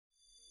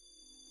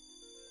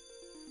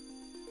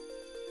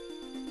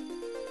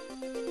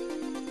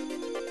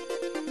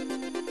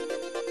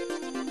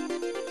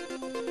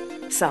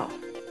So,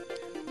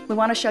 we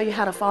want to show you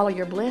how to follow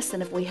your bliss,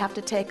 and if we have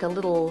to take a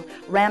little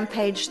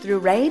rampage through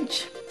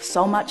rage,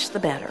 so much the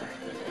better.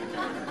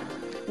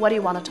 What do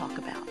you want to talk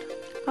about?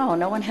 Oh,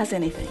 no one has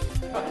anything.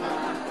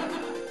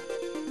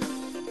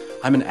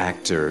 I'm an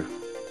actor.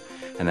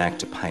 An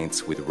actor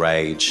paints with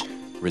rage,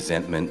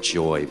 resentment,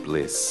 joy,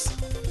 bliss.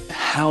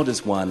 How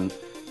does one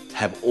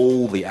have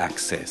all the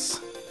access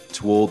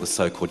to all the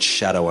so-called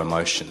shadow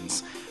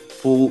emotions?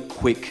 Full,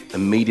 quick,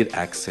 immediate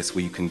access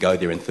where you can go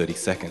there in 30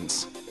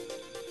 seconds,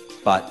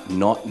 but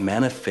not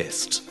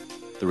manifest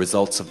the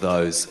results of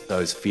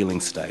those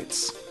feeling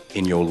states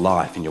in your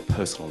life, in your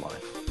personal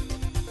life.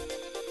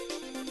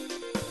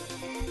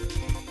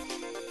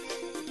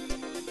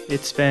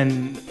 It's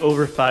been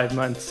over 5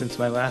 months since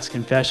my last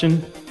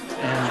confession,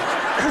 and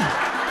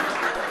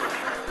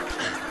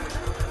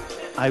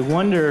I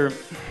wonder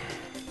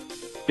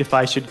if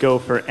I should go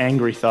for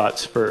angry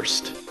thoughts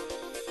first.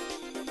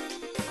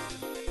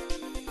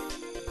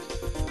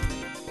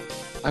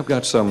 I've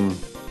got some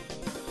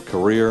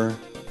career,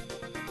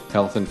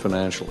 health, and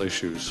financial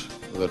issues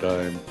that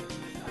I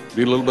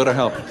need a little bit of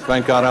help.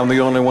 Thank God I'm the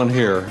only one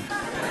here.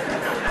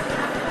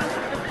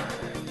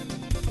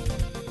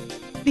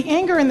 The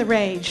anger and the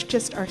rage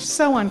just are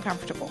so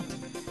uncomfortable.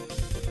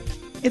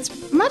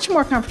 It's much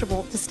more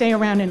comfortable to stay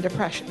around in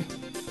depression.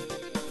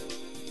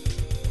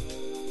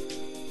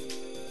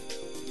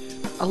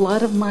 A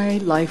lot of my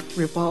life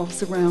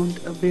revolves around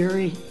a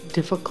very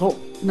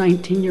difficult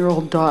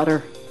 19-year-old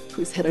daughter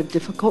who's had a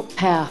difficult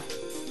path.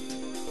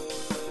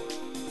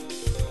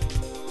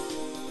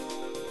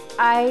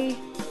 I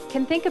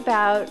can think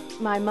about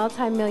my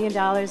multi-million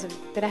dollars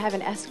that I have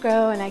in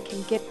escrow, and I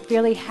can get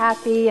really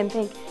happy and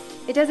think,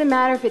 it doesn't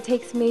matter if it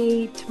takes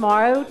me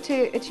tomorrow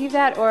to achieve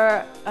that,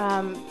 or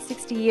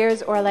 60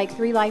 years, or like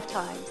 3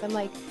 lifetimes. I'm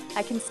like,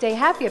 I can stay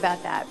happy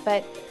about that.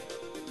 But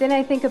then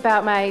I think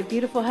about my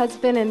beautiful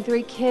husband and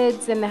 3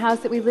 kids and the house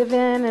that we live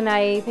in, and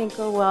I think,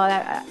 oh, well,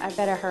 I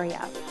better hurry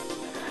up.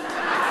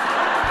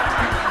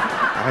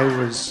 I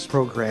was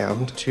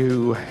programmed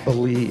to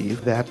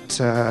believe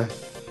that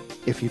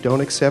if you don't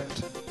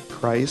accept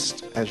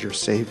Christ as your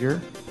Savior,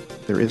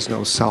 there is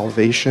no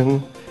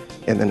salvation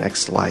in the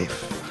next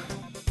life.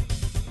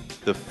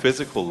 The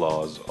physical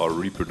laws are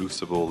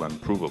reproducible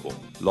and provable.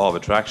 Law of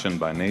attraction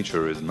by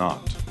nature is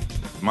not.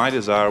 My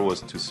desire was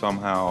to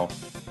somehow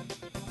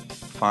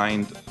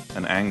find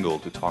an angle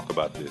to talk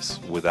about this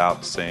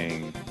without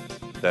saying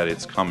that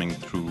it's coming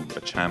through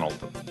a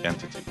channeled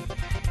entity.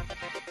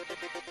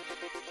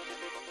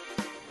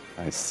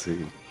 I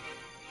see.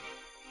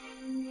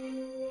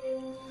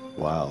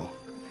 Wow.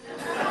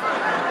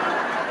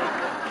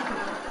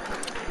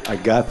 I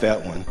got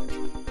that one.